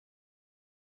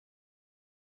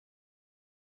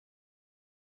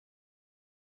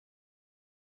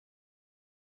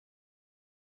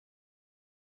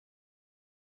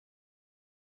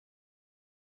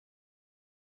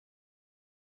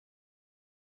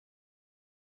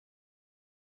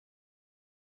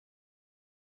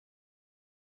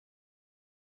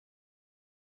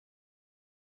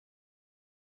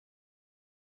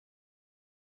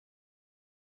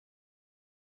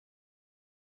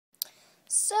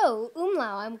So,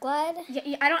 Umlau, I'm glad.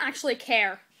 Yeah, I don't actually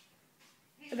care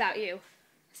about you.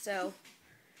 So,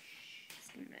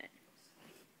 just a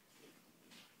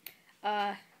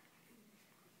minute.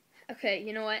 Okay,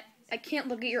 you know what? I can't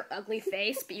look at your ugly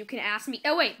face, but you can ask me.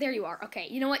 Oh wait, there you are. Okay,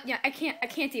 you know what? Yeah, I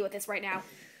can't deal with this right now.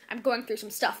 I'm going through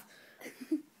some stuff.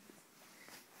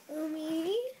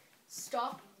 Umi?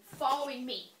 Stop following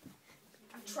me.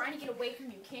 I'm trying to get away from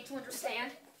you. Can't you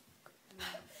understand?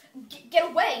 Get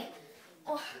away!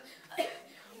 Oh,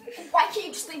 why can't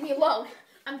you just leave me alone?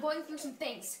 I'm going through some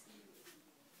things.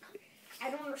 I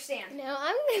don't understand. Now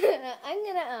I'm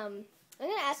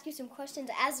gonna ask you some questions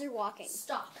as you're walking.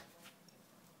 Stop.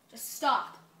 Just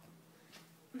stop.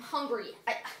 I'm hungry.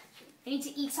 I need to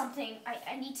eat something.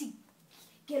 I need to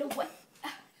get away.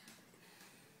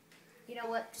 You know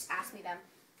what? Just ask me them.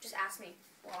 Just ask me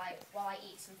while I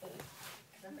eat some food.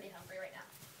 Because I'm pretty hungry right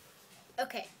now.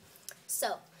 Okay.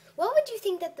 So, what would you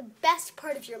think that the best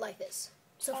part of your life is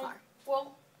so far?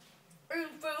 Well,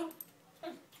 eating food.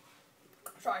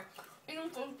 Sorry. Eating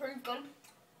food is pretty good.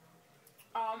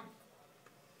 I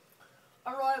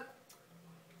like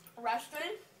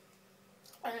resting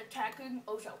and attacking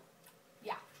also.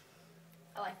 Yeah.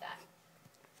 I like that.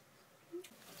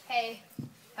 Hey,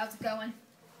 how's it going?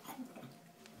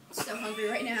 So hungry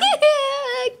right now.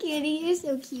 Kitty, you're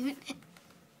so cute.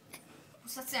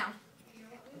 What's that sound?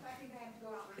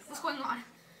 What's going on?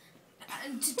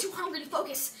 I'm too hungry to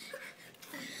focus.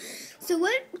 So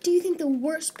what do you think the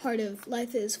worst part of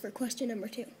life is for question number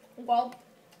 2? Well,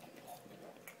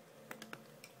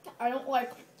 I don't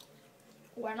like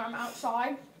when I'm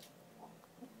outside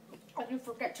and you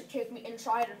forget to take me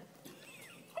inside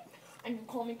and you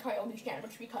call me Coyote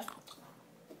Sandwich because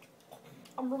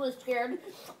I'm really scared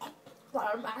that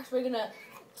I'm actually gonna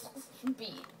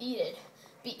be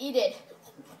eaten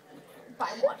by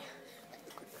one.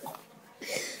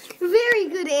 Very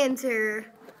good answer.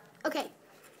 Okay.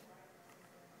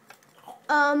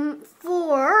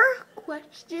 For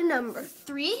question number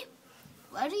 3,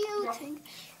 what do you think?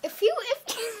 If you're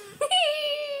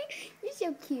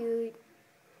so cute.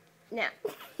 Now.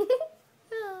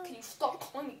 Can you stop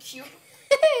calling me cute?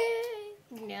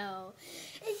 No.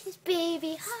 This is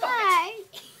baby. Stop Hi.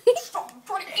 Stop! I'm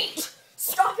trying to eat.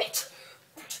 Stop it.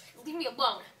 Leave me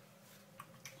alone.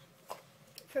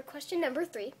 For question number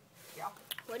 3. Yeah.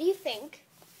 What do you think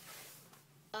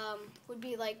would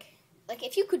be like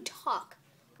if you could talk,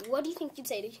 what do you think you'd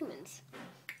say to humans?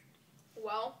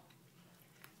 Well,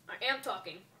 I am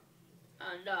talking.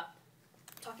 And,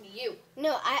 talking to you.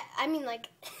 No, I mean like,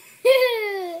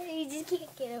 you just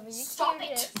can't get over it. Stop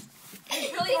it! I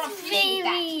really want to feel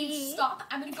that. Can you stop?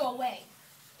 I'm gonna go away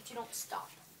if you don't stop.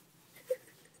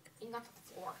 You knocked on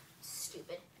the floor.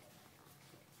 Stupid.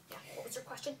 Yeah, what was your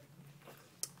question?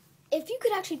 If you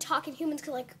could actually talk and humans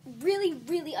could like really,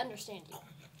 really understand you,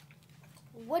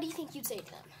 what do you think you'd say to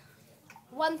them?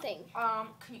 One thing.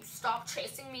 Can you stop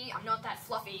chasing me? I'm not that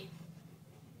fluffy.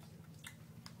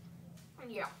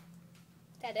 Yeah.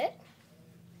 That it?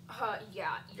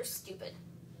 Yeah, you're stupid.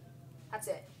 That's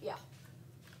it, yeah.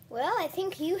 Well, I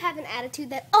think you have an attitude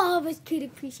that all of us could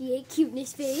appreciate.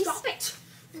 Cuteness face. Stop it!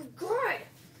 You're good.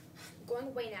 I'm going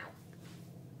away now.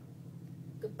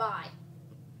 Goodbye.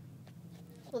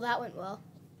 Well, that went well.